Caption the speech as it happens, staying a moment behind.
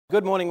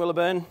Good morning,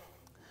 Willowburn.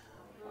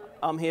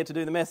 I'm here to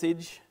do the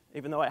message,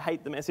 even though I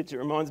hate the message. It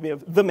reminds me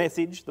of The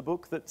Message, the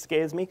book that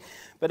scares me.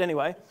 But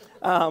anyway,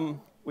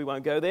 we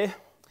won't go there.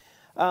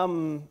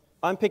 I'm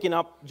picking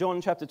up John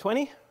chapter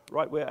 20,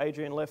 right where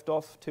Adrian left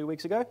off 2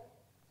 weeks ago.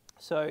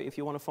 So if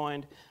you want to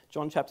find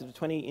John chapter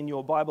 20 in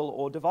your Bible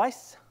or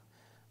device,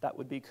 that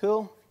would be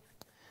cool.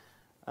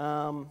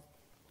 Gonna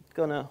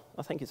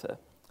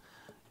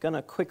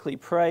quickly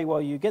pray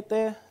while you get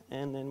there,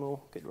 and then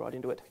we'll get right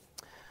into it.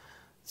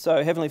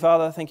 So, Heavenly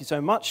Father, thank you so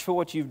much for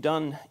what you've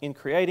done in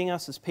creating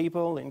us as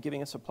people, in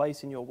giving us a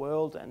place in your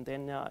world, and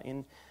then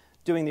in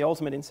doing the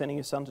ultimate in sending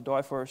your Son to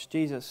die for us.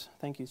 Jesus,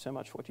 thank you so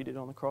much for what you did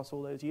on the cross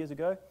all those years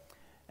ago,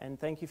 and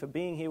thank you for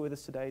being here with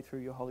us today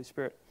through your Holy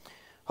Spirit.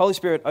 Holy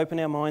Spirit, open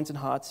our minds and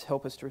hearts,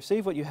 help us to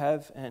receive what you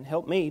have, and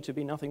help me to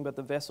be nothing but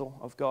the vessel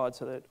of God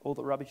so that all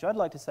the rubbish I'd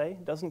like to say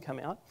doesn't come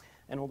out,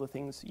 and all the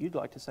things you'd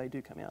like to say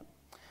do come out.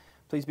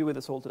 Please be with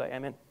us all today.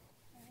 Amen.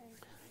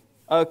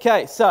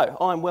 Okay, so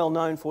I'm well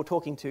known for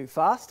talking too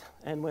fast,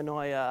 and when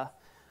I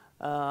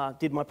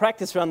did my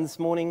practice run this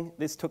morning,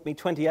 this took me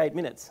 28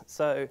 minutes.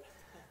 So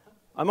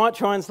I might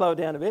try and slow it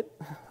down a bit.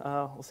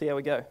 We'll see how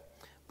we go.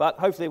 But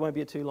hopefully it won't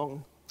be a too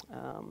long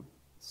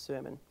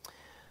sermon.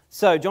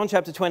 So John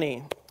chapter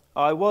 20.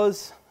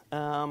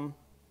 I'm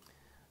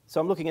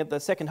looking at the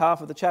second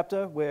half of the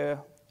chapter where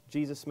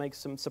Jesus makes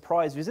some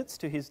surprise visits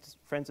to his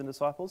friends and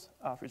disciples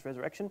after his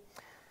resurrection.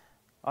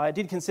 I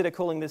did consider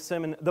calling this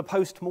sermon the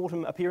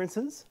post-mortem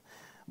appearances,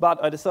 but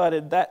I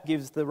decided that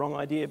gives the wrong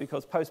idea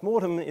because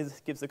post-mortem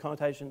gives the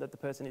connotation that the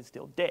person is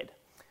still dead.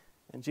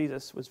 And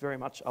Jesus was very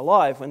much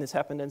alive when this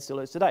happened and still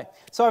is today.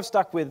 So I've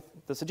stuck with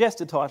the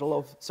suggested title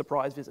of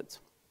Surprise Visits.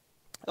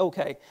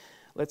 Okay,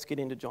 let's get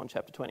into John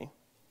chapter 20.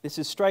 This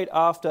is straight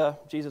after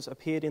Jesus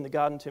appeared in the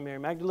garden to Mary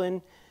Magdalene,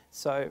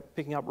 so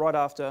picking up right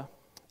after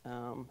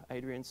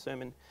Adrian's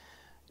sermon.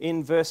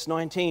 In verse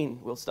 19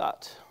 we'll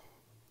start.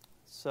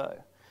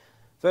 So,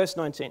 verse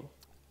 19,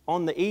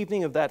 on the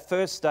evening of that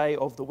first day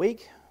of the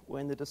week,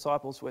 when the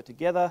disciples were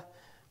together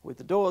with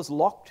the doors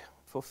locked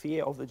for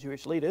fear of the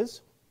Jewish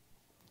leaders,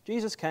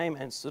 Jesus came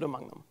and stood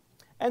among them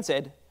and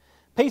said,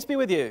 "Peace be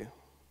with you."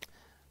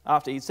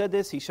 After he said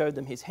this, he showed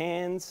them his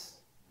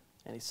hands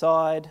and his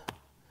side.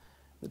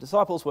 The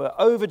disciples were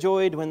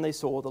overjoyed when they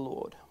saw the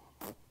Lord.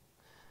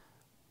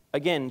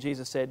 Again,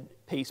 Jesus said,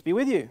 "Peace be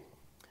with you.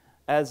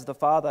 As the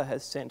Father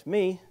has sent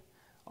me,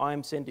 I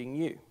am sending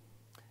you."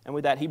 And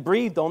with that, he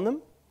breathed on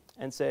them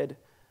and said,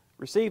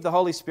 "Receive the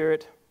Holy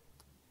Spirit.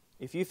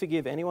 If you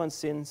forgive anyone's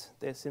sins,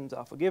 their sins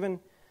are forgiven.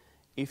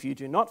 If you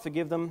do not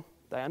forgive them,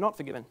 they are not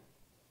forgiven."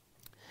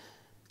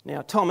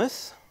 Now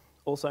Thomas,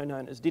 also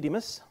known as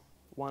Didymus,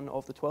 one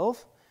of the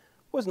 12,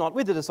 was not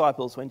with the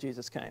disciples when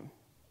Jesus came.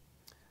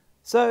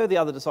 So the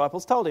other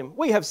disciples told him,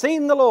 "We have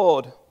seen the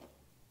Lord."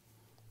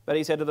 But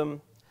he said to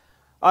them,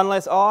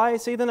 "Unless I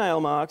see the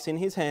nail marks in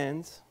his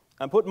hands,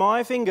 and put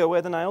my finger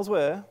where the nails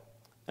were,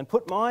 and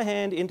put my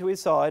hand into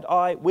his side,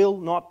 I will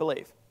not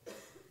believe."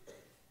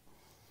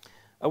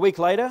 A week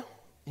later,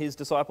 his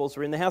disciples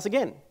were in the house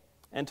again,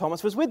 and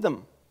Thomas was with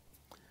them.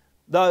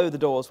 Though the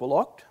doors were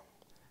locked,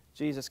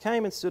 Jesus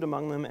came and stood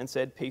among them and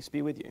said, "Peace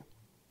be with you."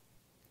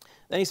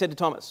 Then he said to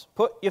Thomas,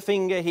 "Put your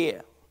finger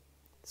here.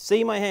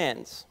 See my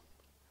hands.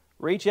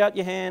 Reach out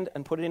your hand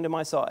and put it into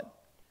my side.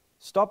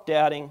 Stop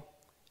doubting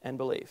and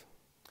believe."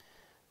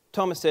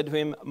 Thomas said to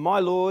him, "My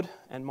Lord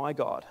and my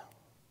God."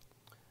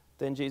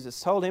 Then Jesus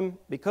told him,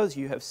 "Because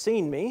you have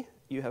seen me,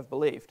 you have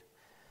believed.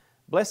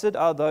 Blessed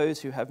are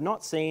those who have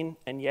not seen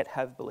and yet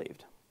have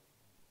believed."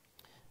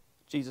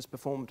 Jesus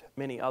performed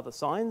many other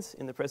signs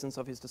in the presence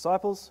of his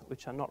disciples,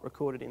 which are not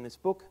recorded in this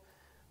book,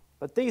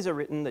 but these are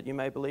written that you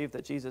may believe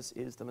that Jesus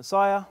is the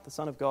Messiah, the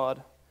Son of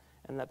God,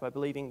 and that by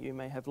believing you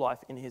may have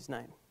life in his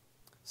name.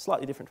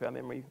 Slightly different to our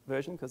memory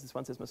version, because this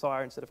one says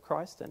Messiah instead of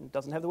Christ and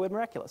doesn't have the word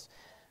miraculous,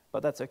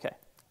 but that's okay.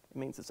 It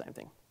means the same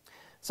thing.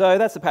 So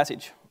that's the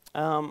passage.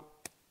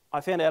 I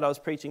found out I was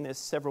preaching this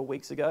several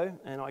weeks ago,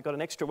 and I got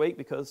an extra week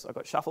because I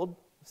got shuffled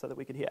so that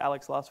we could hear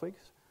Alex last week.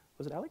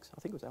 Was it Alex?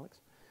 I think it was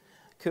Alex.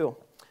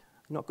 Cool.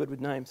 Not good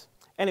with names.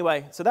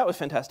 Anyway, so that was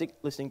fantastic,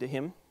 listening to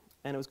him,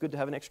 and it was good to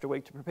have an extra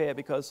week to prepare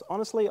because,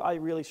 honestly, I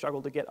really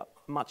struggled to get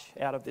much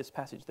out of this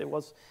passage.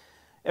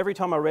 Every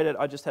time I read it,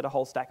 I just had a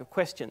whole stack of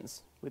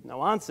questions with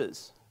no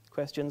answers.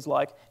 Questions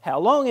like, how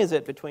long is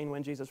it between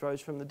when Jesus rose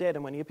from the dead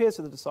and when he appears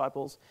to the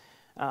disciples?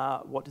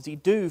 What does he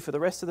do for the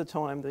rest of the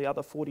time, the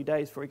other 40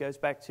 days before he goes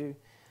back to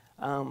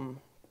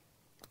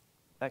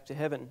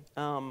heaven?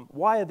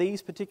 Why are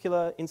these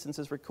particular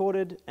instances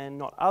recorded and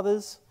not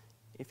others,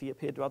 if he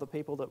appeared to other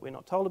people that we're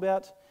not told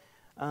about?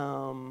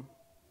 How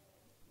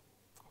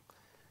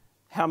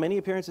many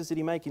appearances did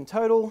he make in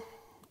total?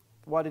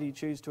 Why did he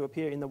choose to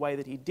appear in the way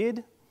that he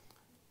did?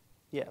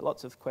 Yeah,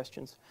 lots of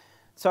questions.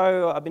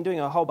 So I've been doing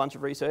a whole bunch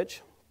of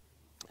research,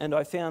 and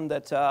I found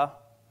that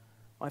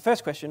my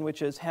first question,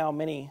 which is how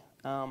many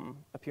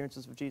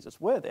appearances of Jesus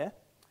were there,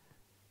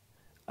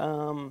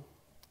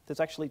 there's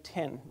actually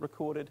 10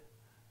 recorded.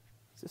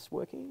 Is this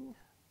working?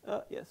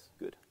 Yes,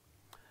 good.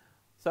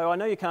 So I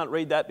know you can't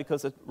read that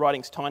because the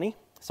writing's tiny,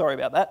 Sorry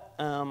about that.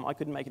 I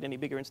couldn't make it any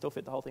bigger and still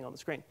fit the whole thing on the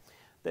screen.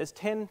 There's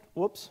 10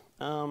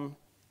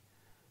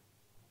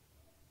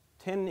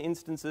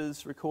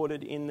 instances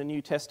recorded in the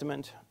New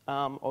Testament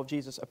of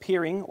Jesus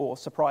appearing or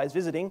surprise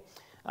visiting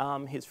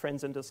his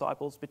friends and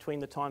disciples between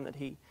the time that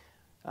he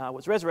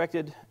was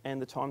resurrected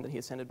and the time that he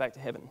ascended back to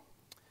heaven.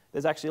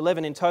 There's actually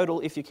 11 in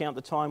total if you count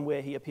the time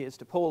where he appears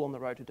to Paul on the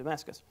road to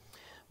Damascus.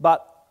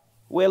 But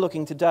we're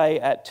looking today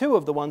at 2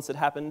 of the ones that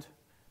happened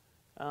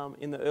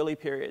in the early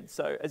period.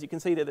 So as you can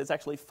see there's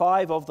actually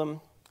 5 of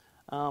them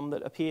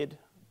that appeared,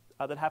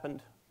 that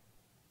happened,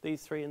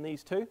 these 3 and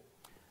these 2.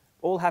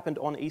 All happened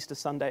on Easter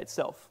Sunday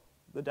itself,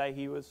 the day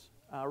he was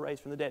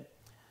raised from the dead.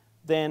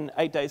 Then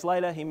 8 days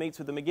later, he meets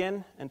with them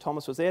again, and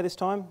Thomas was there this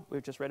time.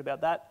 We've just read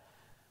about that.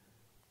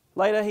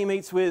 Later, he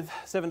meets with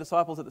 7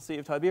 disciples at the Sea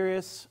of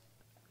Tiberias,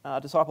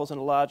 disciples in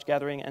a large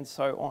gathering, and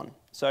so on.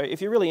 So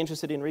if you're really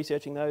interested in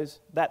researching those,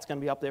 that's going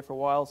to be up there for a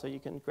while, so you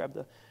can grab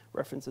the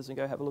references and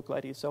go have a look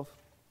later yourself.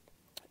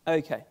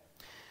 Okay.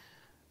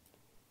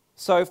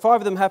 So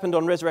 5 of them happened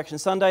on Resurrection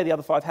Sunday. The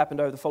other 5 happened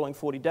over the following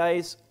 40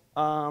 days.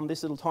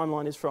 This little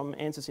timeline is from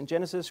Answers in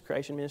Genesis,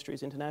 Creation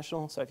Ministries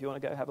International. So if you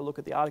want to go have a look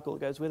at the article that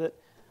goes with it,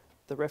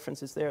 the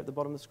reference is there at the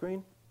bottom of the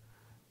screen.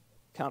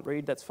 Can't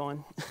read, that's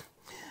fine.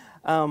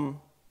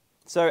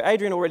 So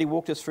Adrian already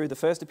walked us through the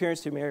first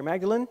appearance to Mary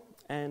Magdalene,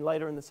 and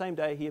later in the same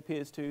day he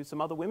appears to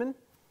some other women,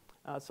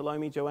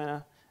 Salome,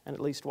 Joanna, and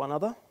at least one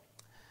other.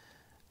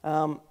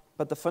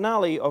 But the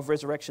finale of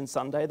Resurrection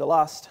Sunday, the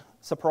last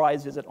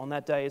surprise visit on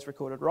that day, is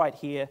recorded right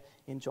here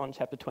in John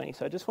chapter 20.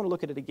 So I just want to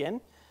look at it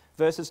again,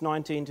 verses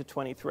 19 to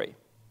 23.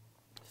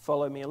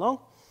 Follow me along.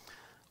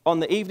 On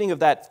the evening of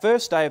that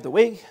first day of the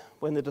week,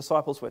 when the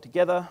disciples were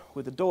together,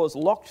 with the doors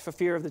locked for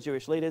fear of the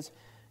Jewish leaders,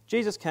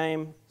 Jesus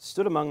came,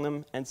 stood among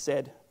them, and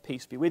said,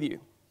 "Peace be with you."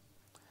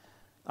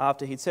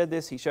 After he'd said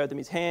this, he showed them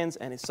his hands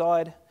and his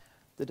side.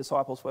 The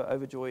disciples were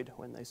overjoyed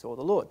when they saw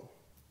the Lord.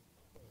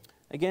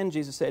 Again,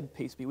 Jesus said,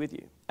 "Peace be with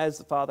you. As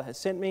the Father has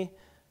sent me,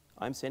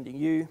 I'm sending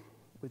you."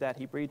 With that,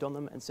 he breathed on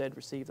them and said,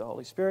 "Receive the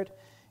Holy Spirit.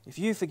 If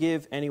you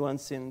forgive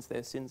anyone's sins,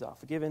 their sins are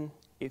forgiven.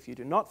 If you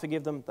do not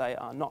forgive them, they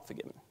are not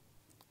forgiven."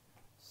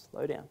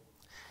 Slow down.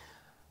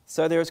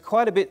 So there is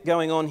quite a bit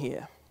going on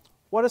here.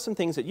 What are some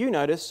things that you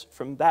notice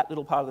from that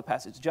little part of the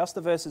passage, just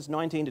the verses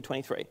 19 to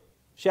 23?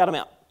 Shout them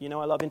out. You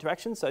know I love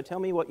interaction, so tell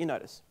me what you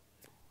notice.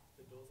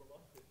 The doors are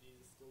locked, but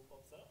Jesus still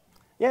pops up.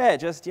 Yeah,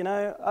 just,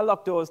 a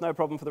locked door is no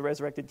problem for the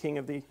resurrected King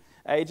of the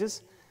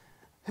ages.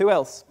 Who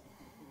else?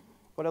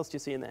 What else do you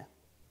see in there?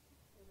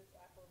 The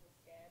disciples are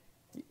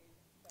scared.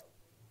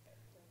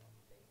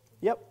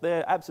 Yep,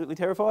 they're absolutely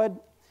terrified.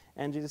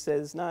 And Jesus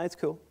says, "No, it's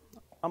cool.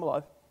 I'm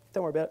alive.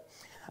 Don't worry about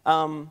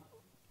it."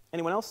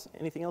 Anyone else?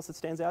 Anything else that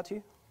stands out to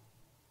you?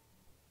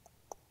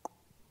 A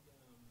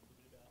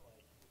bit about,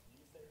 if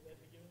you say they're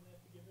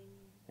forgiven.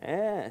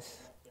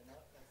 Yes. They're not.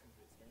 That seems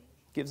a bit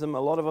strange. Gives them a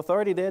lot of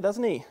authority there,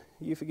 doesn't he?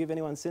 You forgive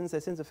anyone's sins,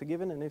 their sins are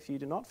forgiven. And if you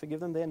do not forgive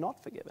them, they're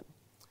not forgiven.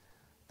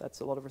 That's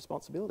a lot of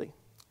responsibility.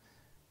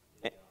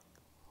 Breathing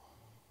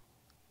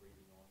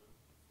on them,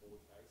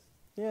 foretaste.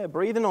 Yeah,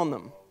 breathing on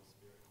them.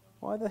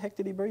 Why the heck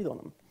did he breathe on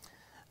them?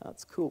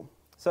 That's cool.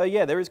 So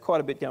yeah, there is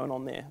quite a bit going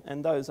on there,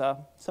 and those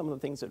are some of the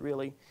things that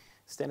really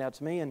stand out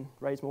to me and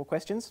raise more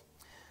questions.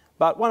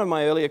 But one of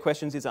my earlier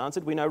questions is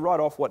answered. We know right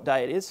off what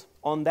day it is,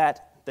 on the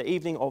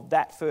evening of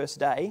that first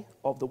day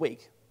of the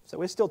week. So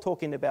we're still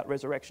talking about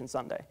Resurrection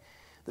Sunday,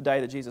 the day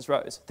that Jesus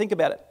rose. Think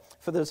about it.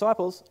 For the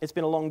disciples, it's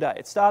been a long day.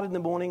 It started in the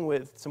morning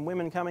with some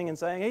women coming and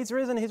saying, he's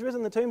risen,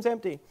 the tomb's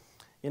empty.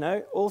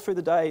 All through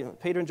the day,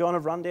 Peter and John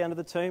have run down to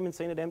the tomb and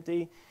seen it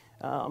empty.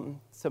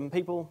 Some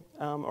people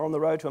are on the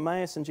road to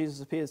Emmaus and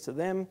Jesus appears to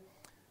them.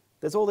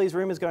 There's all these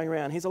rumours going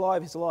around. He's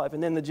alive, he's alive.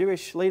 And then the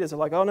Jewish leaders are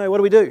like, oh no, what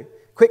do we do?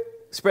 Quick,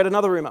 spread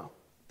another rumour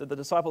that the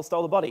disciples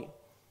stole the body.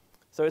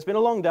 So it's been a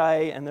long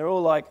day and they're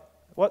all like,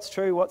 what's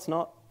true, what's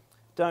not?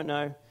 Don't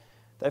know.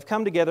 They've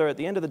come together at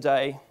the end of the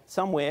day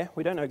somewhere,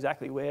 we don't know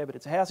exactly where, but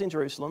it's a house in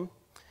Jerusalem,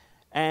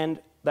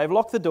 and they've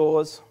locked the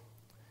doors,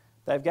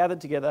 they've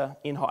gathered together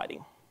in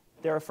hiding.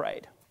 They're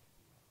afraid.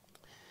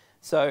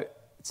 So it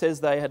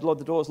says they had the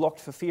doors locked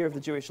for fear of the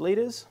Jewish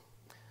leaders.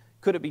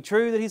 Could it be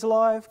true that he's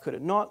alive? Could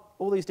it not?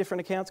 All these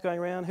different accounts going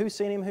around. Who's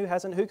seen him? Who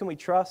hasn't? Who can we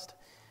trust?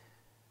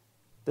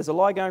 There's a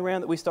lie going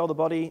around that we stole the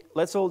body.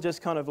 Let's all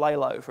just kind of lay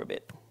low for a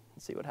bit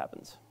and see what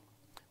happens.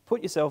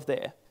 Put yourself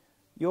there.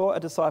 You're a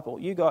disciple.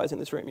 You guys in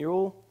this room, you're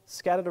all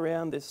scattered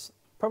around this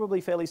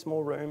probably fairly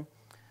small room.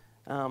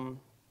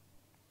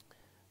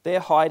 They're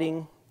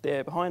hiding.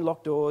 They're behind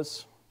locked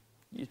doors.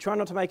 You try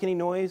not to make any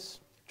noise.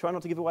 Try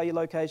not to give away your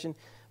location.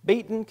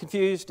 Beaten,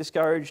 confused,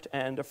 discouraged,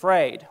 and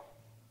afraid.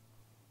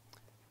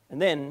 And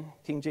then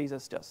King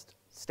Jesus just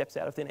steps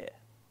out of thin air.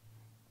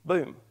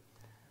 Boom.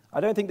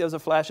 I don't think there was a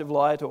flash of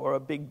light or a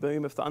big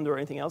boom of thunder or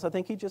anything else. I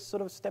think he just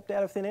sort of stepped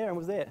out of thin air and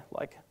was there.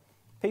 Like,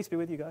 peace be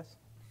with you guys.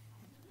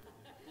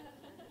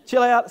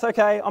 Chill out, it's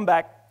okay, I'm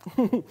back.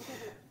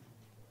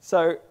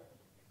 So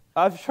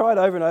I've tried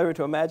over and over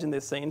to imagine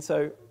this scene,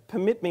 so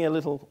permit me a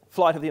little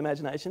flight of the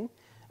imagination.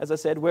 As I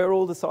said, we're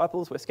all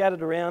disciples, we're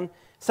scattered around.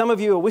 Some of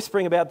you are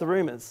whispering about the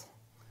rumours.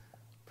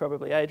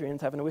 Probably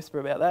Adrian's having a whisper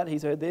about that.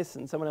 He's heard this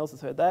and someone else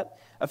has heard that.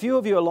 A few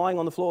of you are lying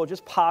on the floor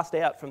just passed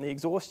out from the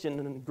exhaustion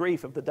and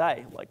grief of the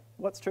day. Like,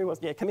 what's true?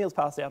 Yeah, Camille's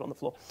passed out on the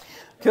floor.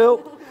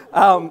 Cool.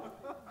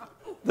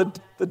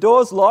 The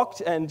door's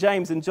locked and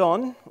James and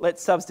John,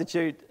 let's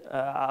substitute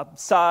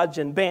Sarge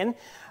and Ben,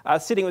 are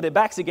sitting with their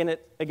backs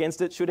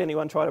against it should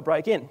anyone try to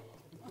break in.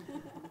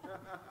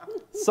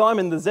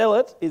 Simon the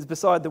Zealot is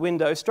beside the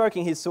window,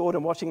 stroking his sword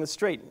and watching the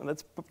street. And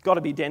that's got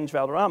to be Denge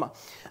Valderrama.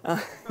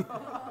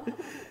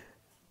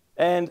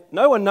 And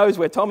no one knows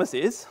where Thomas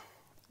is.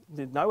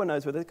 No one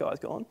knows where this guy's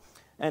gone.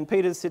 And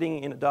Peter's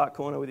sitting in a dark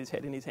corner with his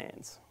head in his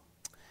hands.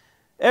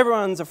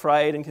 Everyone's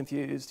afraid and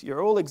confused.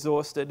 You're all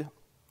exhausted.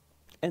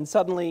 And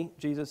suddenly,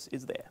 Jesus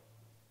is there.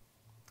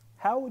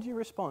 How would you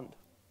respond?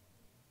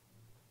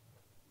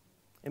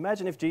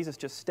 Imagine if Jesus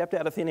just stepped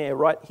out of thin air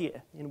right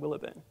here in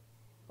Willowburn.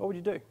 What would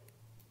you do?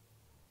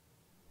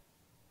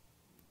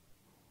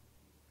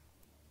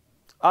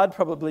 I'd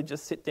probably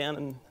just sit down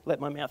and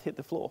let my mouth hit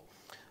the floor.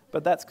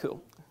 But that's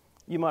cool.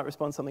 You might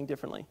respond something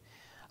differently.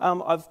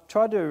 I've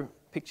tried to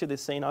picture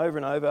this scene over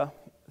and over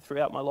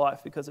throughout my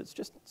life because it's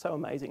just so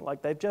amazing.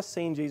 Like, they've just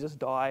seen Jesus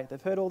die.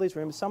 They've heard all these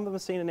rumors. Some of them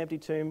have seen an empty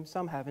tomb.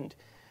 Some haven't.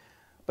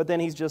 But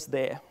then he's just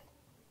there.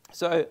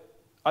 So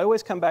I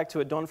always come back to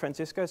a Don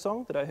Francisco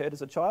song that I heard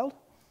as a child.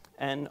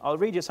 And I'll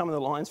read you some of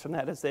the lines from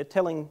that as they're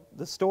telling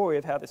the story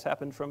of how this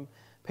happened from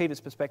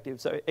Peter's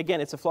perspective. So again,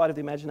 it's a flight of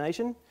the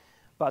imagination,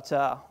 but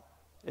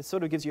it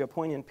sort of gives you a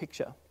poignant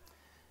picture.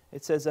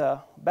 It says,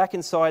 back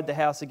inside the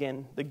house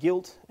again, the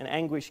guilt and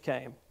anguish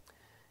came.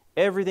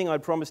 Everything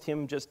I'd promised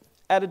him just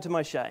added to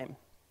my shame.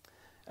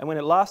 And when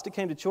at last it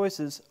came to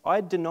choices,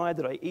 I denied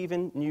that I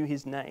even knew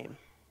his name.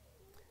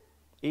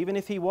 Even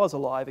if he was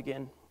alive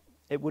again,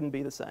 it wouldn't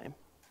be the same.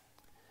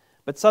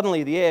 But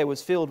suddenly the air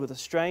was filled with a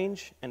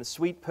strange and a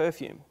sweet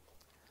perfume.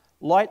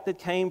 Light that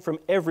came from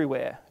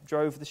everywhere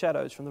drove the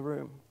shadows from the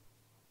room.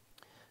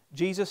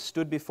 Jesus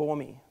stood before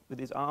me with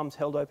his arms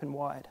held open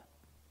wide.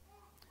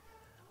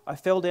 I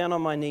fell down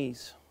on my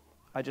knees.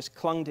 I just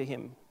clung to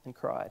him and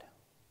cried.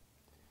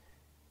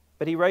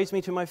 But he raised me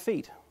to my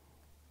feet,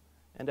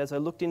 and as I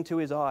looked into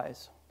his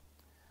eyes,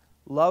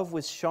 love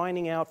was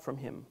shining out from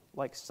him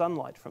like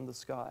sunlight from the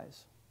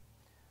skies.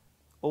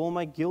 All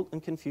my guilt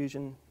and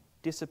confusion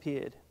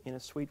disappeared in a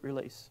sweet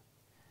release,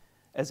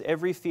 as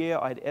every fear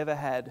I'd ever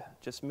had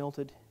just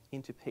melted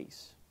into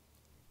peace.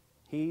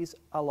 He's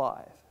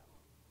alive.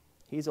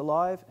 He's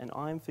alive and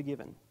I'm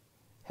forgiven.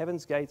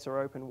 Heaven's gates are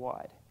open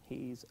wide.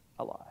 He's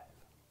alive.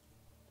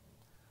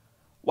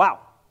 Wow.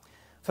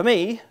 For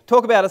me,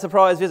 talk about a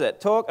surprise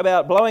visit. Talk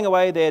about blowing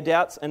away their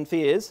doubts and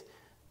fears.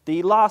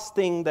 The last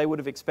thing they would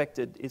have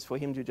expected is for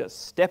him to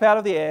just step out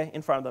of the air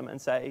in front of them and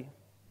say,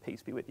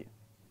 "Peace be with you."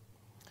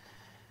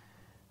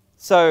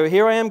 So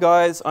here I am,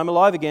 guys. I'm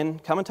alive again.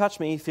 Come and touch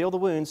me. Feel the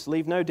wounds.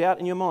 Leave no doubt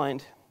in your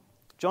mind.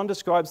 John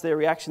describes their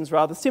reactions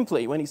rather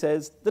simply when he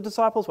says, the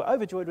disciples were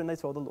overjoyed when they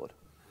saw the Lord.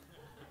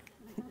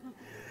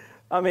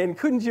 I mean,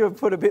 couldn't you have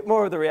put a bit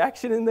more of the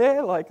reaction in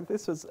there? Like,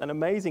 this was an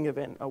amazing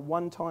event, a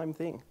one-time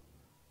thing.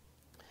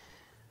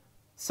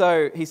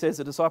 So he says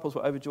the disciples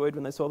were overjoyed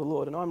when they saw the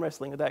Lord, and I'm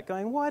wrestling with that,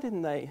 going, why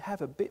didn't they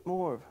have a bit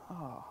more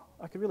of,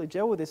 I could really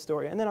gel with this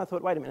story. And then I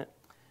thought, wait a minute,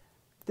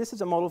 this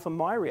is a model for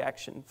my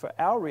reaction, for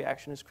our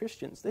reaction as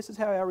Christians. This is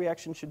how our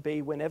reaction should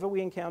be whenever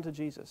we encounter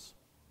Jesus.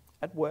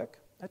 At work,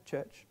 at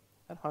church,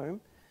 at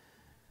home,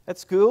 at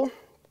school,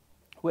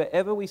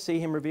 wherever we see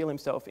him reveal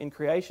himself in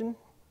creation,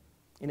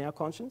 in our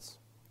conscience.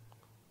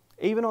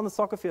 Even on the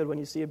soccer field when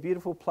you see a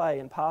beautiful play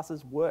and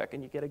passes work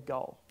and you get a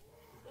goal.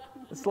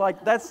 It's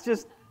like, that's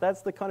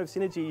the kind of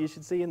synergy you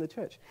should see in the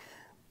church.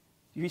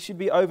 You should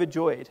be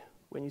overjoyed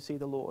when you see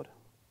the Lord.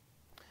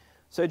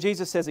 So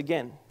Jesus says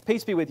again,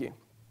 peace be with you.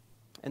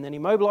 And then he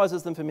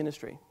mobilizes them for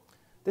ministry.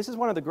 This is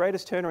one of the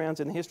greatest turnarounds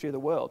in the history of the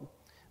world.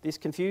 This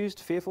confused,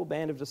 fearful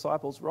band of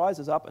disciples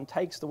rises up and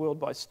takes the world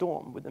by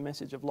storm with the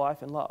message of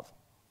life and love.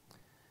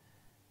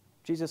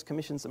 Jesus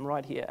commissions them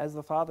right here. As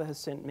the Father has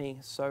sent me,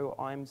 so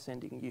I'm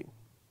sending you.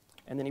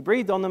 And then he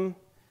breathed on them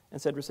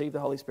and said, receive the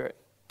Holy Spirit.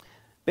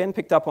 Ben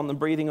picked up on them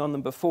breathing on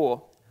them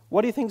before.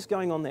 What do you think's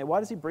going on there? Why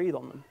does he breathe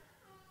on them?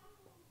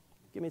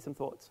 Give me some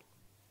thoughts.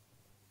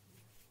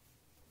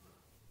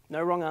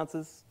 No wrong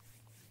answers.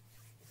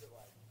 Is it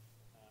like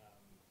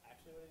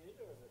actually what he did,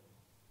 or is it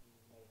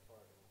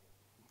metaphorical?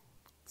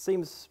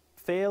 Seems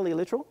fairly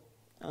literal.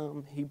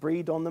 He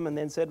breathed on them and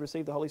then said,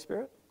 receive the Holy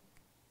Spirit.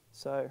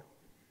 So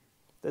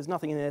there's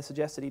nothing in there that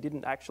suggests that he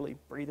didn't actually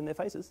breathe in their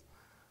faces.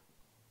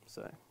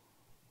 So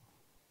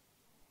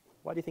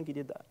why do you think he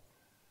did that?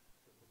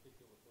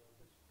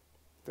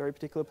 Very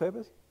particular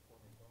purpose?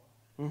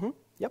 Mm-hmm.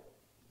 Yep.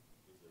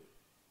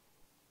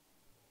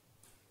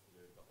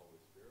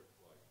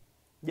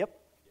 Yep.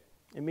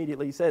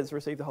 Immediately he says,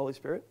 receive the Holy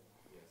Spirit.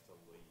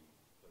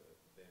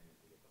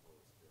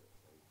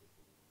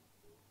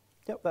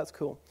 Yep, that's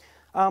cool.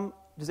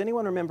 Does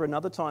anyone remember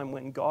another time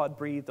when God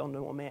breathed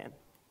onto a man?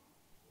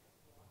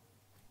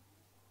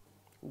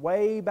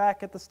 Way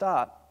back at the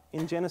start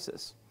in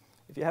Genesis.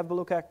 If you have a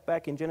look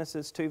back in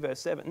Genesis 2 verse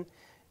 7,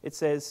 It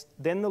says,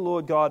 "Then the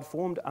Lord God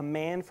formed a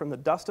man from the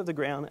dust of the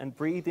ground and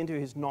breathed into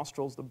his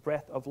nostrils the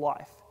breath of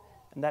life,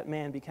 and that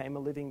man became a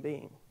living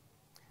being."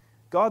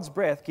 God's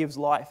breath gives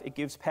life, it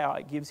gives power,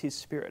 it gives his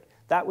spirit.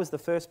 That was the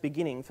first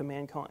beginning for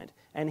mankind.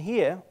 And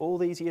here, all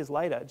these years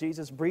later,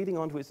 Jesus breathing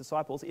onto his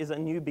disciples is a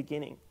new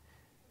beginning.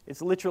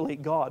 It's literally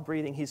God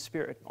breathing his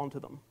spirit onto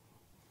them.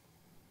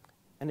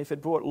 And if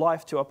it brought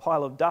life to a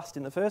pile of dust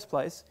in the first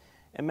place,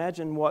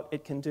 imagine what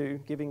it can do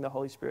giving the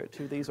Holy Spirit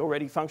to these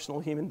already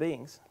functional human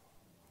beings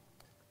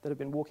that have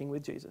been walking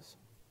with Jesus.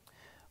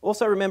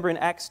 Also remember in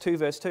Acts 2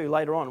 verse 2,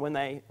 later on, when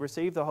they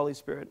receive the Holy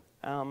Spirit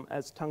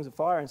as tongues of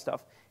fire and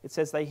stuff, it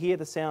says they hear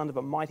the sound of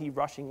a mighty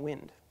rushing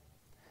wind.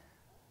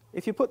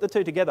 If you put the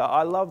two together,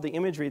 I love the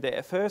imagery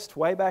there. First,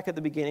 way back at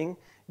the beginning,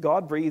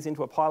 God breathes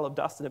into a pile of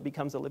dust and it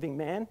becomes a living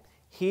man.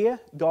 Here,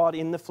 God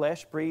in the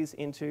flesh breathes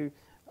into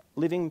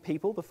living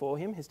people before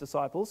him, his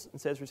disciples,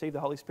 and says, receive the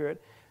Holy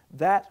Spirit.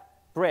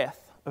 That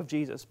breath of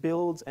Jesus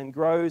builds and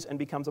grows and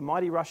becomes a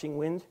mighty rushing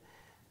wind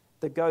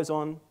that goes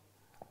on,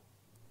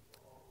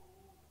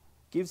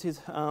 gives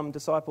his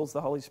disciples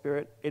the Holy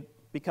Spirit. It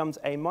becomes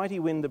a mighty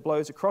wind that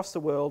blows across the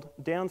world,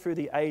 down through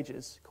the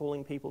ages,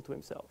 calling people to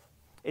himself.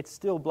 It's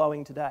still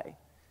blowing today.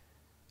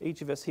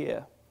 Each of us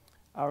here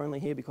are only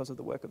here because of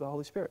the work of the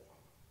Holy Spirit.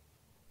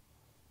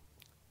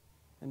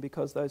 And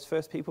because those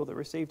first people that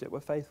received it were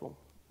faithful.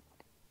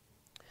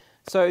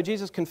 So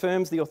Jesus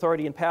confirms the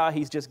authority and power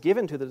he's just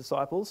given to the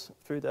disciples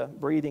through the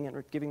breathing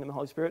and giving them the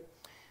Holy Spirit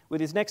with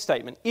his next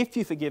statement. If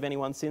you forgive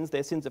anyone's sins,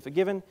 their sins are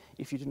forgiven.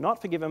 If you do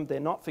not forgive them, they're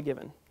not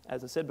forgiven.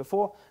 As I said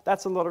before,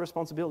 that's a lot of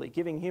responsibility,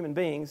 giving human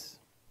beings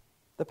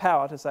the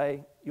power to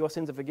say, your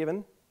sins are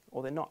forgiven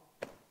or they're not.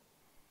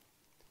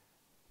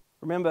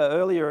 Remember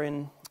earlier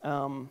in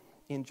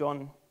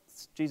John,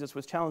 Jesus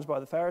was challenged by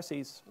the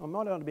Pharisees, or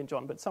might not have been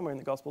John, but somewhere in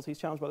the Gospels, he's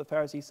challenged by the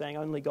Pharisees saying,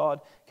 only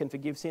God can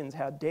forgive sins.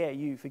 How dare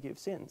you forgive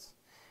sins?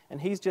 And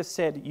he's just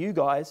said, you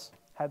guys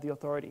have the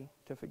authority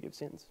to forgive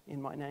sins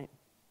in my name.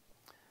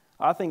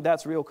 I think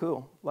that's real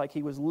cool. Like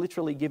he was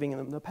literally giving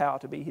them the power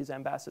to be his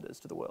ambassadors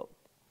to the world.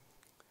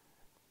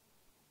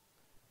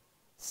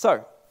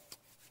 So,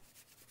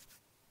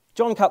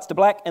 John cuts to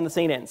black and the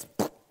scene ends.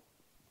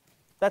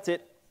 That's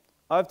it.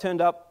 I've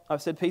turned up,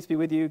 I've said peace be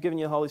with you, given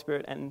you the Holy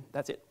Spirit, and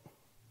that's it.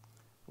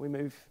 We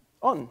move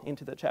on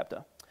into the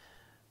chapter.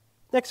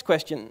 Next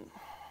question.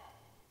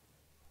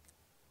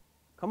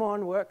 Come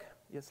on, work,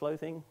 you slow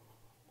thing.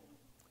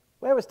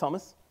 Where was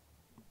Thomas?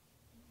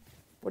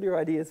 What are your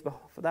ideas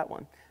for that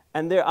one?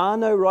 And there are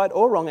no right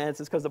or wrong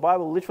answers because the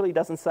Bible literally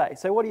doesn't say.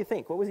 So what do you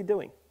think? What was he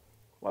doing?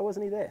 Why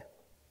wasn't he there?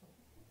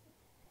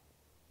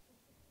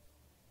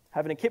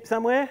 Having a kip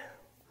somewhere?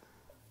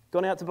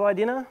 Gone out to buy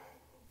dinner?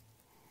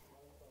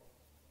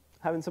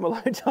 Having some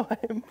alone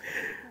time?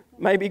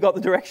 Maybe got the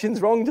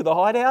directions wrong to the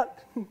hideout?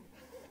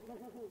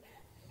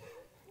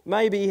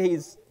 Maybe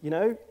he's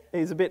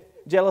a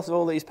bit jealous of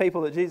all these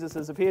people that Jesus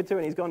has appeared to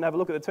and he's gone to have a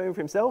look at the tomb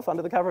for himself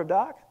under the cover of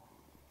dark?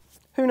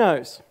 Who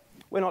knows?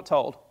 We're not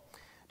told.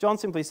 John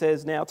simply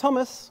says, now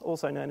Thomas,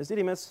 also known as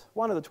Didymus,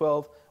 one of the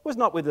 12, was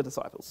not with the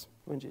disciples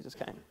when Jesus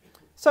came.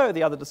 So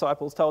the other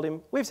disciples told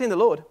him, we've seen the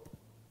Lord.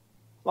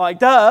 Like,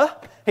 duh,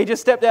 he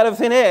just stepped out of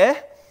thin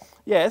air.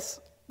 Yes,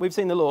 we've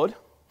seen the Lord.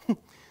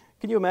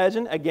 Can you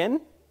imagine,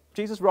 again,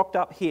 Jesus rocked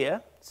up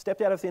here,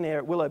 stepped out of thin air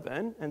at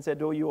Willowburn and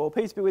said, oh, you all,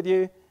 peace be with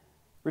you,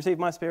 receive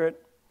my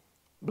spirit,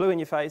 blew in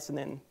your face and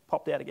then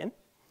popped out again.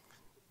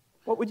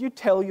 What would you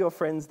tell your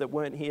friends that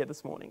weren't here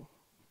this morning?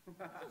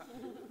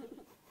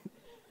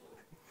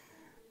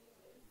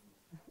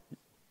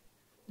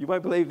 You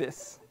won't believe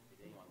this.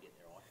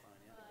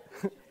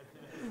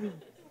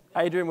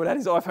 Adrian would have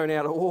his iPhone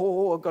out.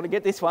 Oh, I've got to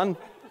get this one.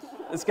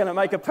 It's going to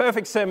make a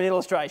perfect sermon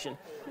illustration.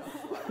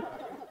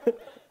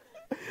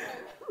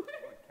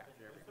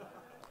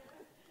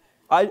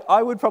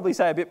 I would probably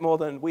say a bit more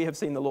than we have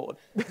seen the Lord.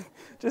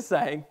 Just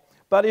saying.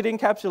 But it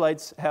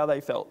encapsulates how they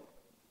felt.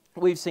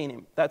 We've seen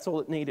him. That's all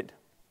it needed.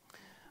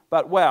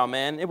 But wow,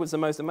 man, it was the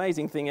most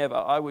amazing thing ever.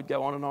 I would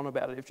go on and on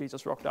about it if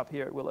Jesus rocked up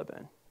here at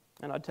Willowburn.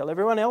 And I'd tell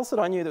everyone else that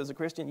I knew that was a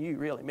Christian, you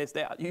really missed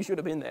out. You should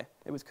have been there.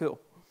 It was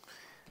cool.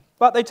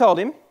 But they told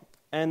him,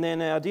 and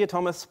then our dear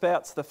Thomas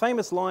spouts the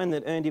famous line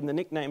that earned him the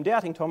nickname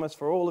Doubting Thomas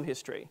for all of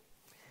history.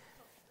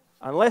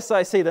 Unless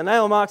I see the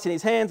nail marks in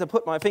his hands and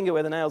put my finger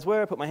where the nails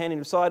were, put my hand in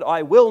his side,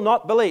 I will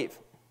not believe.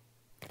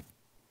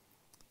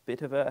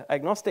 Bit of an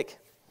agnostic.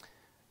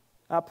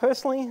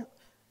 Personally,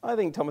 I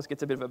think Thomas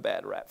gets a bit of a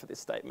bad rap for this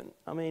statement.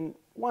 I mean,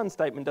 one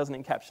statement doesn't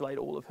encapsulate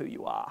all of who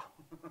you are.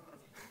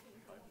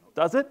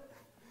 Does it?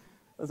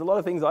 There's a lot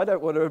of things I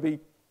don't want to be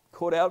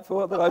caught out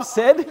for that I've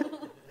said.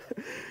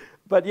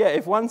 But yeah,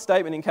 if one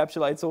statement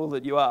encapsulates all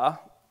that you are,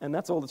 and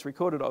that's all that's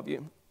recorded of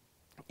you,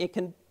 it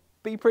can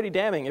be pretty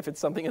damning if it's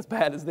something as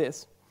bad as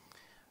this.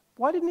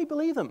 Why didn't he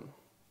believe them?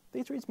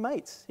 These are his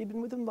mates. He'd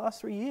been with them the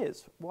last 3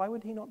 years. Why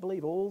would he not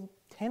believe all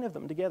 10 of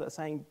them together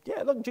saying,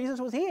 yeah, look, Jesus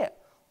was here.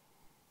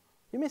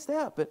 You missed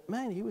out, but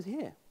man, he was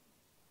here.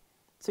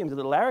 Seems a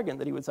little arrogant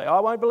that he would say, I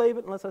won't believe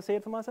it unless I see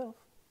it for myself.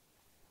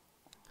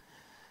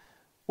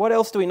 What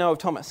else do we know of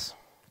Thomas?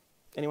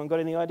 Anyone got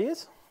any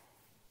ideas?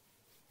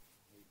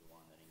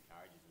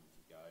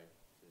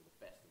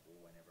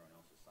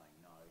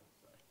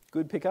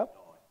 Good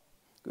pickup.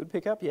 Good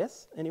pickup,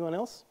 yes. Anyone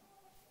else?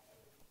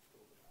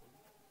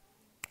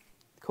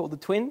 Called the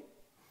twin.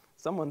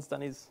 Someone's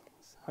done his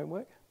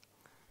homework.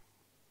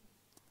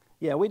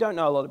 Yeah, we don't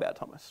know a lot about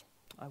Thomas.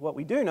 What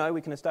we do know,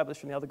 we can establish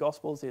from the other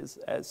Gospels, is,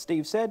 as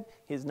Steve said,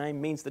 his name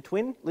means the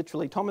twin.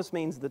 Literally, Thomas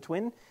means the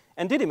twin.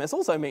 And Didymus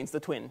also means the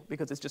twin,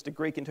 because it's just a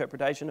Greek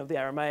interpretation of the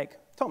Aramaic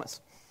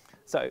Thomas.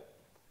 So,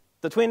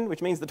 the twin,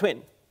 which means the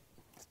twin.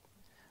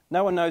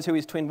 No one knows who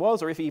his twin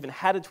was, or if he even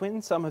had a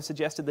twin. Some have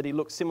suggested that he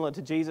looked similar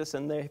to Jesus,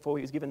 and therefore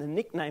he was given the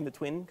nickname the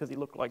twin, because he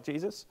looked like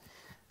Jesus.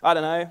 I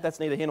don't know, that's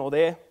neither here nor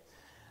there.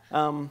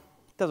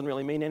 Doesn't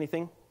really mean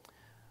anything.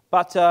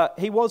 But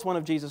he was one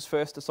of Jesus'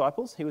 first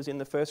disciples. He was in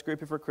the first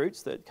group of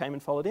recruits that came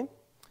and followed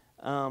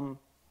him.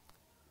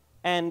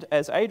 And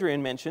as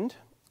Adrian mentioned,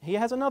 he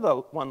has another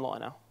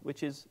one-liner,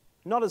 which is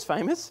not as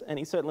famous, and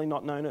he's certainly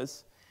not known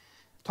as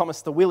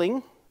Thomas the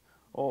Willing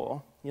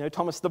or,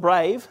 Thomas the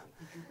Brave.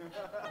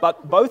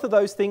 But both of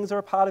those things are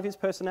a part of his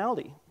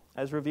personality,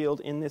 as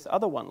revealed in this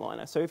other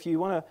one-liner. So if you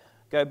want to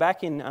go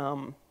back in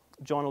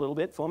John a little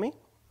bit for me,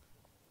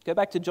 go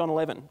back to John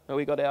 11, where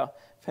we got our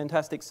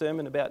fantastic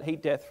sermon about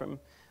heat death from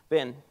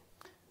Ben,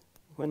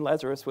 when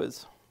Lazarus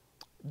was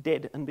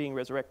dead and being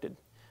resurrected.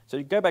 So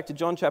you go back to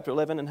John chapter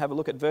 11 and have a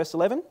look at verse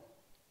 11.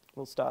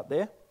 We'll start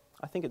there.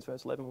 I think it's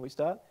verse 11 when we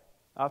start.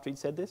 After he'd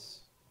said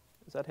this.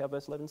 Is that how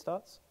verse 11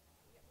 starts?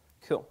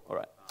 Cool, all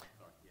right.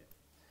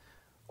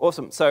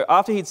 Awesome. So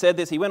after he'd said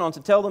this, he went on to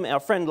tell them, "Our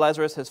friend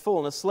Lazarus has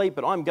fallen asleep,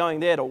 but I'm going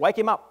there to wake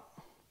him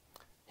up."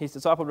 His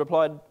disciple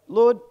replied,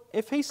 "Lord,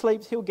 if he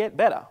sleeps, he'll get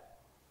better."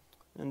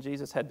 And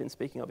Jesus had been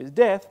speaking of his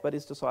death, but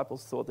his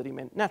disciples thought that he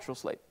meant natural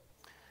sleep.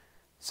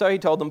 So he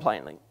told them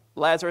plainly,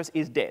 "Lazarus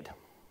is dead.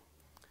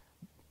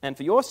 And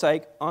for your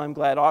sake, I'm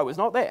glad I was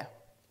not there,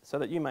 so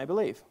that you may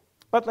believe.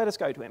 But let us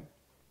go to him."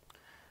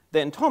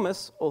 Then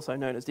Thomas, also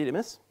known as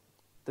Didymus,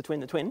 the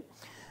twin,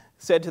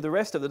 said to the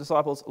rest of the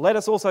disciples, "Let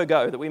us also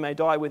go, that we may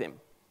die with him."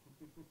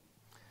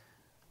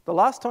 The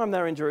last time they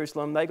were in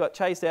Jerusalem, they got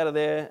chased out of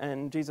there,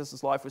 and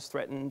Jesus' life was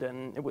threatened,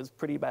 and it was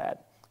pretty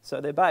bad. So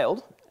they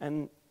bailed,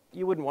 and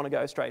you wouldn't want to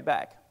go straight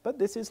back. But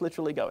this is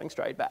literally going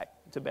straight back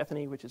to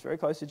Bethany, which is very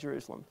close to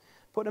Jerusalem,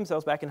 putting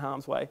themselves back in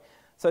harm's way.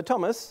 So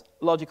Thomas,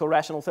 logical,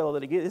 rational fellow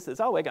that he is, says,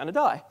 "Oh, we're going to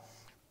die.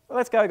 Well,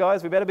 let's go,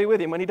 guys. We better be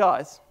with him when he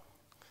dies."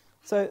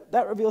 So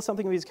that reveals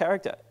something of his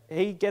character.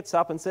 He gets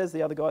up and says to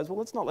the other guys, "Well,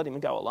 let's not let him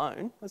go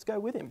alone. Let's go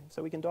with him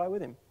so we can die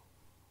with him."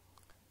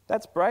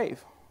 That's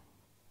brave.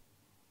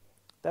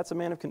 That's a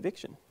man of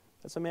conviction.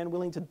 That's a man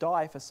willing to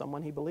die for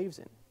someone he believes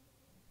in.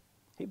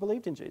 He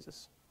believed in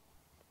Jesus.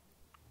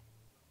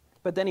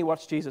 But then he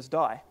watched Jesus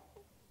die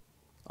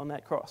on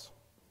that cross.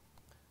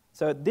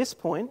 So at this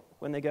point,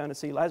 when they're going to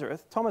see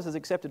Lazarus, Thomas has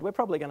accepted, we're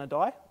probably going to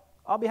die.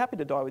 I'll be happy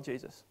to die with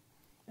Jesus.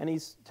 And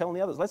he's telling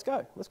the others, let's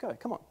go,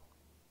 come on,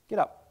 get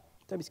up,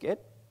 don't be scared.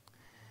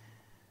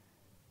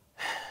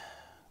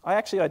 I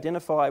actually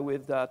identify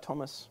with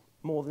Thomas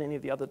more than any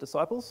of the other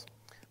disciples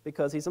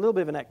because he's a little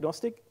bit of an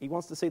agnostic. He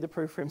wants to see the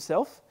proof for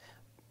himself.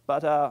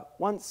 But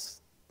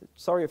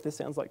sorry if this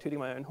sounds like tooting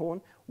my own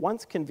horn,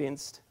 once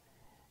convinced,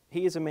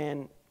 he is a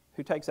man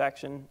who takes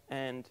action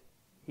and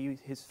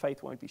his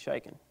faith won't be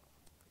shaken.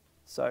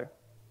 So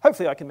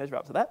hopefully I can measure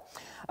up to that.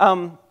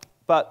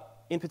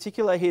 But in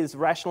particular, his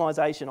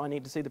rationalisation, I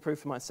need to see the proof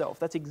for myself.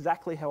 That's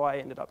exactly how I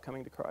ended up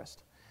coming to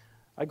Christ.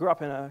 I grew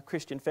up in a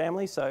Christian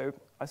family, so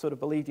I sort of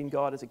believed in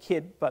God as a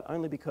kid, but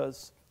only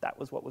because that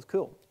was what was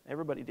cool.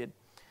 Everybody did.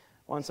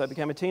 Once I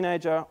became a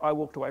teenager, I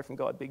walked away from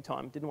God big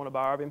time. Didn't want to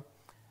borrow him.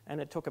 And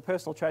it took a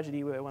personal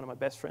tragedy where one of my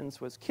best friends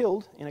was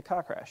killed in a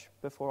car crash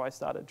before I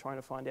started trying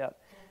to find out,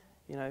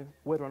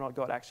 whether or not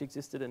God actually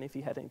existed and if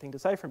he had anything to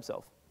say for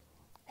himself.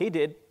 He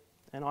did,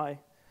 and I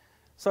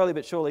slowly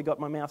but surely got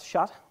my mouth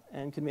shut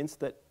and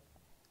convinced that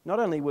not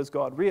only was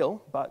God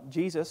real, but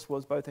Jesus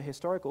was both a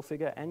historical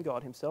figure and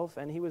God himself,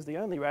 and he was the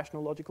only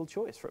rational, logical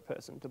choice for a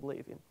person to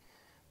believe in,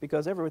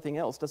 because everything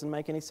else doesn't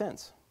make any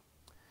sense.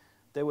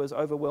 There was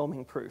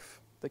overwhelming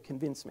proof that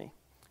convinced me.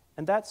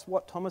 And that's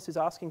what Thomas is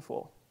asking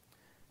for.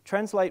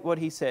 Translate what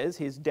he says,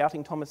 his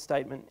doubting Thomas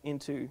statement,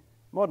 into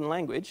modern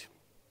language,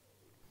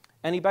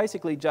 and he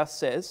basically just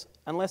says,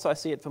 unless I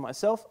see it for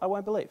myself, I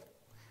won't believe.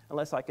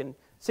 Unless I can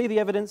see the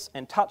evidence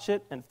and touch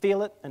it and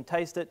feel it and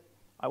taste it,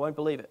 I won't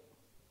believe it.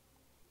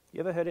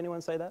 You ever heard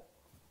anyone say that?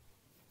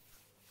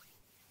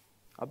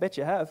 I bet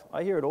you have.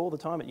 I hear it all the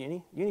time at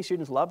uni. Uni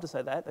students love to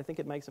say that. They think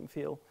it makes them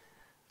feel...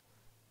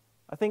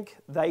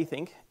 they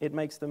think it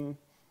makes them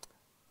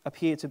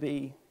appear to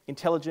be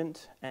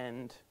intelligent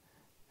and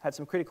have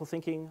some critical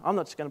thinking. I'm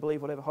not just going to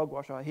believe whatever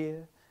hogwash I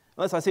hear,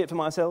 unless I see it for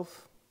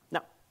myself.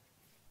 No.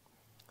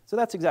 So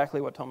that's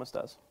exactly what Thomas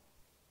does.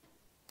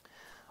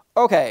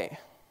 Okay.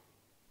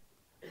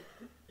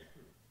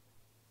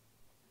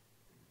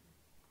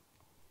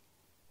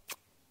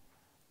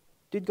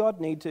 Did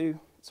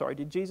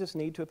Jesus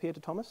need to appear to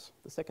Thomas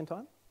the second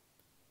time?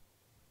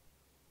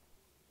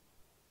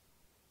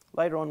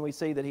 Later on we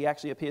see that he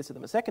actually appears to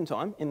them a second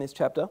time in this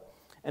chapter,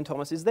 and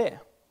Thomas is there.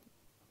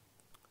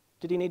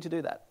 Did he need to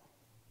do that?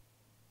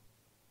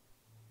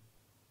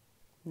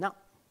 No.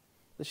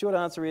 The short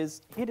answer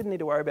is he didn't need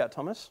to worry about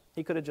Thomas.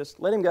 He could have just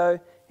let him go.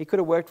 He could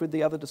have worked with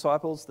the other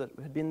disciples that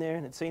had been there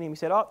and had seen him. He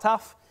said, "Oh,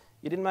 tough.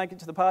 You didn't make it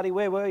to the party.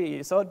 Where were you,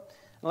 you sod?"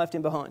 And left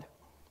him behind.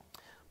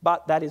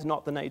 But that is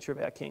not the nature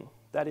of our King.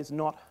 That is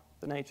not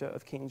the nature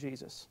of King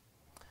Jesus.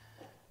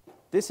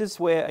 This is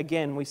where,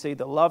 again, we see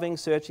the loving,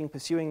 searching,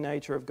 pursuing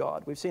nature of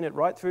God. We've seen it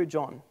right through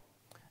John,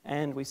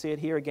 and we see it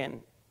here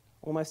again,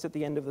 almost at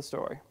the end of the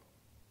story.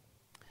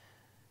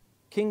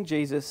 King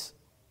Jesus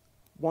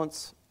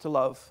wants to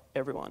love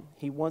everyone.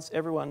 He wants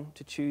everyone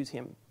to choose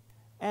him.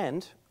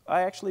 And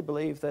I actually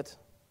believe that,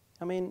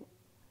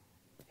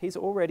 he's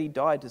already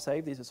died to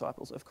save these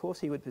disciples. Of course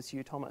he would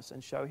pursue Thomas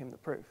and show him the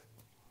proof.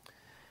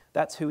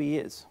 That's who he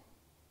is.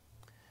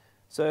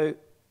 So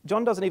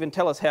John doesn't even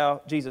tell us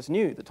how Jesus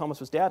knew that Thomas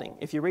was doubting.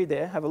 If you read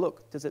there, have a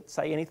look. Does it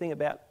say anything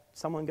about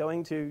someone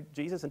going to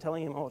Jesus and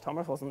telling him, "Oh,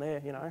 Thomas wasn't there,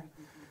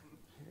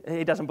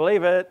 He doesn't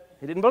believe it.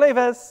 He didn't believe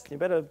us. You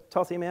better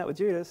toss him out with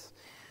Judas."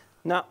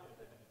 No,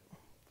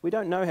 we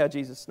don't know how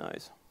Jesus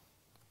knows.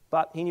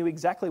 But he knew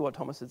exactly what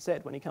Thomas had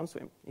said when he comes to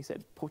him. He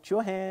said, put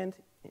your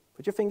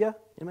finger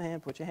in my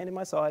hand, put your hand in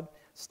my side,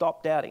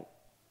 stop doubting.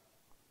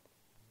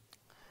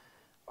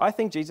 I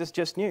think Jesus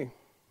just knew.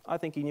 I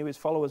think he knew his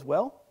followers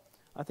well.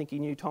 I think he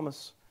knew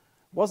Thomas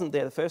wasn't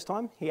there the first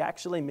time. He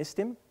actually missed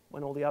him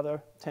when all the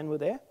other 10 were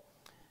there.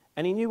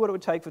 And he knew what it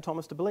would take for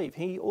Thomas to believe.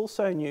 He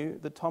also knew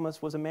that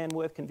Thomas was a man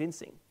worth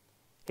convincing.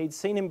 He'd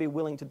seen him be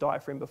willing to die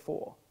for him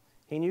before.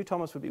 He knew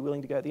Thomas would be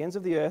willing to go to the ends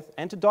of the earth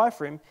and to die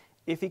for him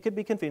if he could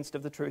be convinced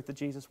of the truth that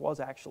Jesus was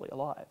actually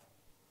alive.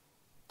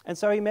 And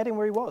so he met him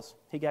where he was.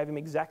 He gave him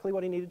exactly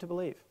what he needed to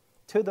believe,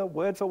 to the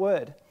word for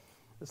word.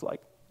 It's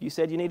like, you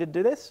said you needed to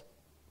do this?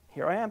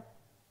 Here I am.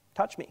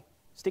 Touch me.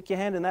 Stick your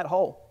hand in that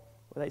hole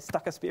where they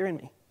stuck a spear in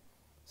me.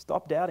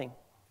 Stop doubting.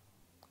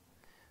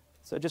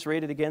 So just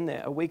read it again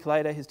there. A week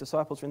later, his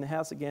disciples were in the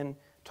house again.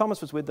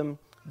 Thomas was with them.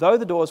 Though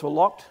the doors were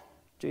locked,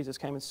 Jesus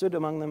came and stood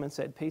among them and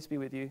said, "Peace be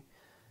with you."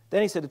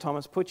 Then he said to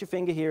Thomas, "Put your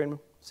finger here and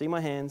see my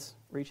hands.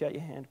 Reach out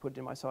your hand, put it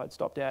in my side.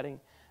 Stop doubting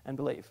and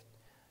believe."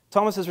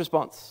 Thomas's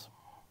response,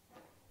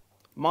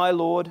 "My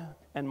Lord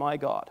and my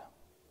God."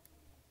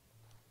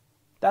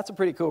 That's a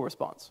pretty cool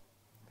response.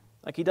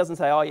 Like, he doesn't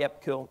say, "Oh,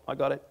 yep, cool, I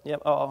got it.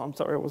 Yep, oh, I'm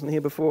sorry I wasn't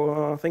here before.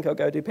 Oh, I think I'll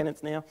go do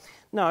penance now."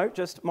 No,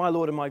 just "My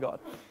Lord and my God."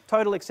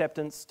 Total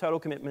acceptance, total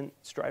commitment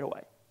straight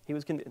away. He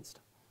was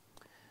convinced.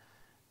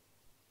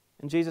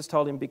 And Jesus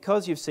told him,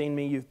 "Because you've seen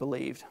me, you've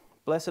believed.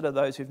 Blessed are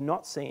those who've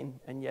not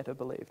seen and yet have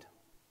believed."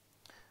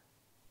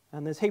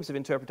 And there's heaps of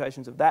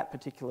interpretations of that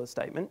particular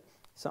statement.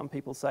 Some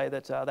people say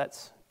that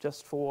that's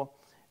just for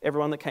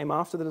everyone that came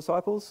after the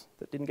disciples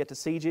that didn't get to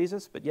see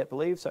Jesus but yet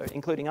believed, so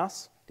including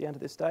us down to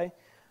this day.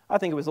 I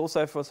think it was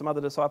also for some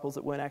other disciples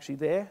that weren't actually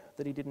there,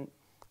 that he didn't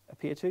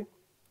appear to.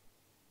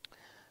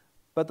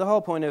 But the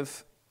whole point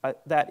of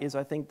that is,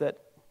 I think that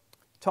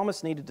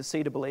Thomas needed to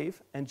see to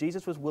believe, and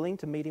Jesus was willing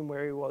to meet him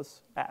where he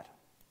was at,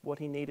 what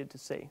he needed to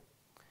see.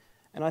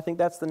 And I think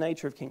that's the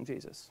nature of King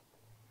Jesus.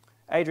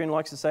 Adrian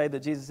likes to say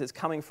that Jesus is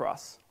coming for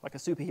us like a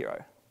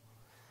superhero.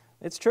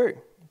 It's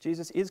true.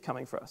 Jesus is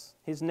coming for us.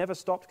 He's never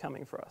stopped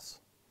coming for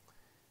us.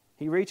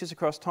 He reaches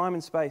across time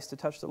and space to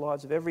touch the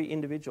lives of every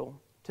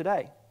individual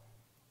today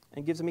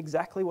and gives them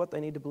exactly what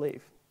they need to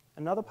believe.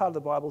 Another part of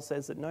the Bible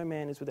says that no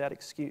man is without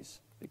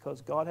excuse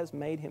because God has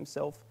made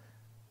himself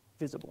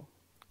visible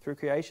through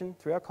creation,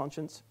 through our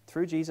conscience,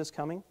 through Jesus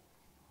coming.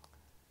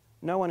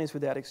 No one is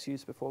without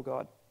excuse before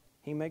God.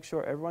 He makes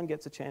sure everyone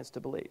gets a chance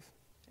to believe,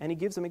 and he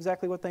gives them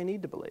exactly what they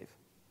need to believe.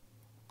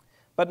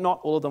 But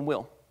not all of them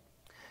will.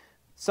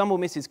 Some will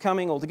miss his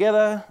coming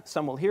altogether,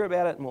 some will hear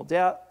about it and will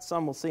doubt,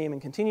 some will see him and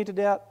continue to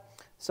doubt,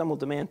 some will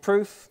demand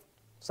proof,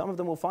 some of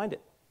them will find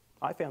it.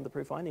 I found the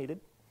proof I needed.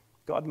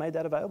 God made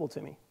that available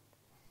to me.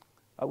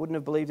 I wouldn't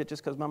have believed it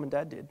just because Mum and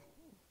Dad did.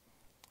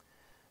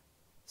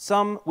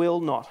 Some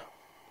will not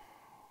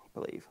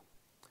believe,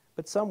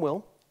 but some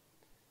will.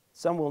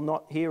 Some will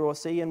not hear or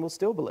see and will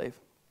still believe.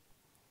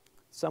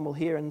 Some will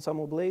hear and some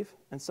will believe,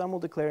 and some will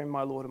declare him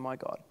my Lord and my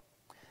God.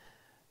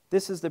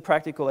 This is the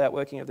practical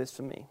outworking of this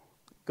for me.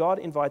 God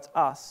invites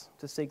us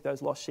to seek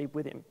those lost sheep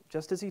with him,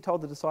 just as he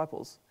told the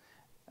disciples,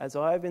 "As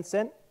I have been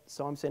sent,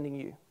 so I'm sending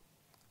you."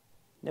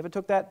 Never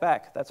took that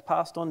back. That's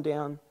passed on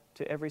down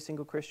to every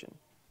single Christian.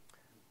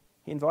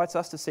 He invites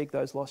us to seek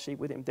those lost sheep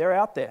with him. They're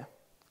out there.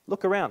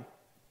 Look around.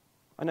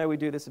 I know we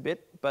do this a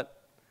bit,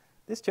 but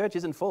this church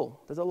isn't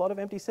full. There's a lot of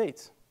empty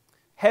seats.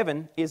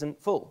 Heaven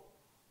isn't full.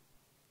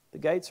 The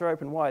gates are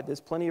open wide.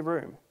 There's plenty of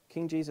room.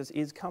 King Jesus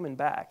is coming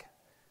back.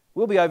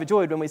 We'll be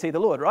overjoyed when we see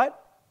the Lord, right?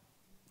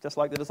 Just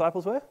like the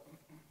disciples were?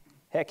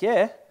 Heck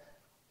yeah.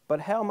 But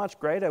how much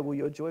greater will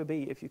your joy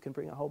be if you can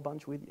bring a whole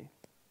bunch with you?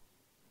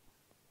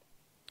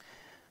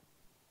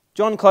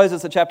 John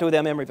closes the chapter with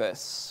our memory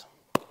verse.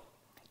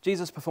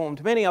 Jesus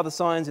performed many other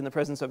signs in the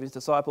presence of his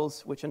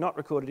disciples, which are not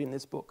recorded in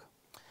this book.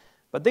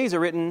 But these are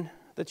written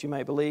that you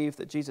may believe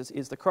that Jesus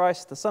is the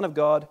Christ, the Son of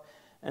God,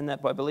 and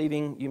that by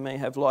believing you may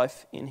have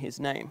life in his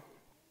name.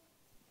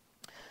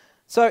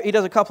 So he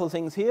does a couple of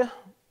things here.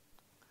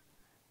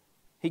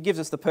 He gives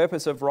us the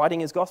purpose of writing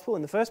his gospel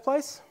in the first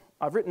place,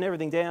 I've written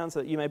everything down so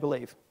that you may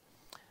believe.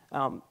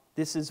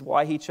 This is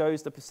why he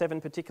chose the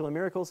 7 particular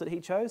miracles that he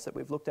chose that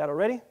we've looked at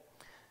already.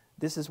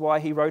 This is why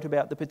he wrote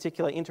about the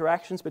particular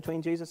interactions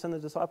between Jesus and the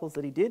disciples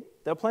that he did.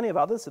 There are plenty of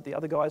others that the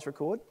other guys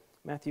record,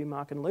 Matthew,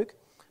 Mark, and Luke.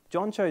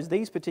 John chose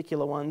these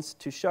particular ones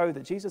to show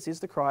that Jesus is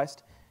the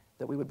Christ,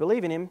 that we would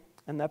believe in him,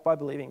 and that by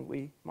believing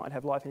we might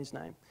have life in his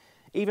name.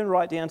 Even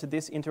right down to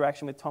this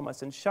interaction with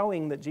Thomas and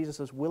showing that Jesus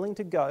was willing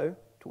to go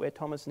to where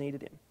Thomas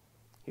needed him.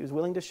 He was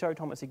willing to show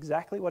Thomas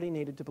exactly what he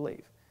needed to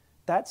believe.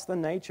 That's the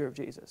nature of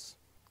Jesus.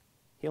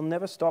 He'll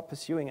never stop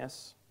pursuing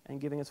us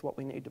and giving us what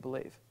we need to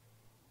believe.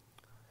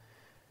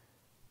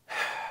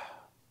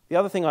 The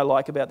other thing I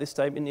like about this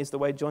statement is the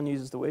way John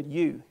uses the word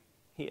you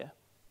here.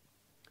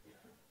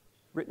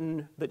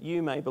 Written that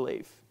you may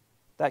believe.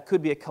 That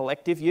could be a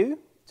collective you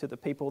to the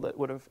people that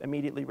would have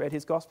immediately read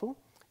his gospel.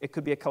 It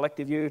could be a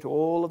collective you to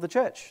all of the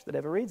church that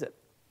ever reads it.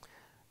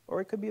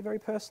 Or it could be a very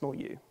personal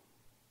you.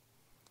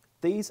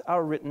 These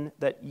are written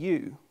that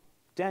you,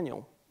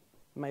 Daniel,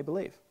 may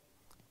believe.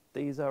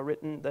 These are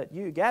written that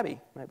you, Gabby,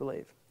 may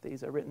believe.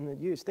 These are written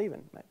that you,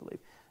 Stephen, may believe.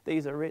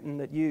 These are written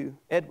that you,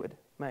 Edward,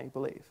 may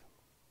believe.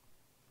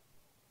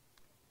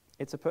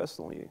 It's a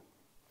personal you.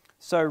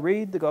 So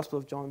read the Gospel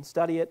of John,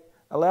 study it,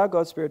 allow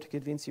God's Spirit to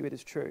convince you it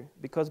is true,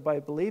 because by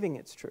believing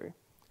it's true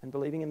and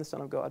believing in the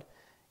Son of God,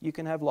 you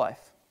can have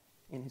life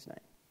in his name.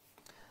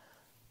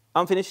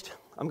 I'm finished.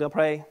 I'm going to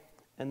pray,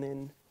 and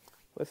then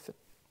we'll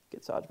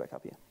get Sarge back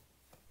up here.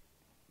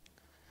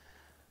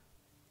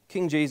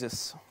 King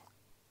Jesus,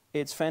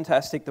 it's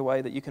fantastic the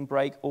way that you can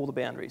break all the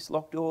boundaries.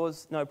 Locked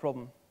doors, no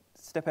problem.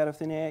 Step out of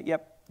thin air,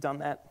 yep, done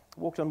that.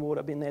 Walked on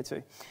water, been there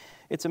too.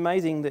 It's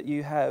amazing that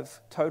you have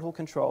total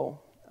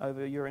control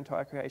over your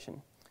entire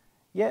creation.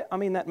 Yeah, I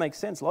mean, that makes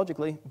sense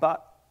logically,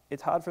 but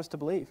it's hard for us to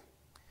believe.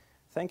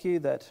 Thank you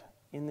that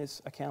in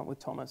this account with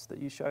Thomas, that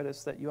you showed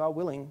us that you are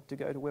willing to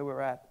go to where we're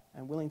at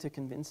and willing to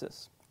convince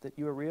us that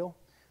you are real,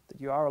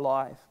 that you are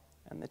alive,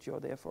 and that you're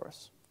there for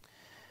us.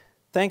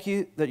 Thank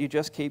you that you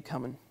just keep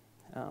coming.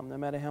 No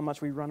matter how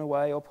much we run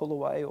away or pull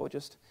away or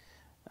just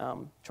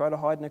try to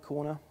hide in a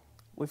corner,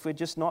 if we're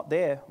just not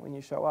there when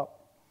you show up,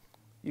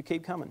 you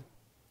keep coming.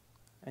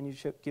 And you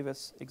should give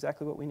us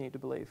exactly what we need to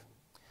believe.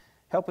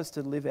 Help us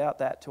to live out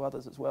that to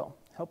others as well.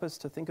 Help us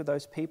to think of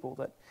those people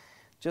that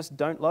just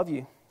don't love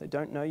you, they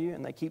don't know you,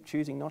 and they keep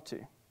choosing not to.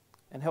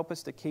 And help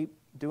us to keep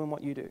doing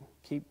what you do.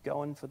 Keep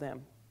going for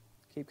them.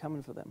 Keep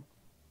coming for them.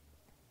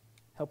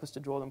 Help us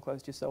to draw them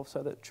close to yourself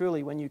so that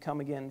truly when you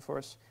come again for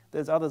us,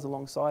 there's others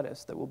alongside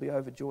us that will be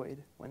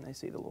overjoyed when they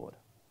see the Lord.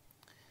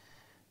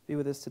 Be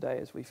with us today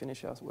as we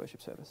finish our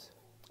worship service.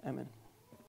 Amen.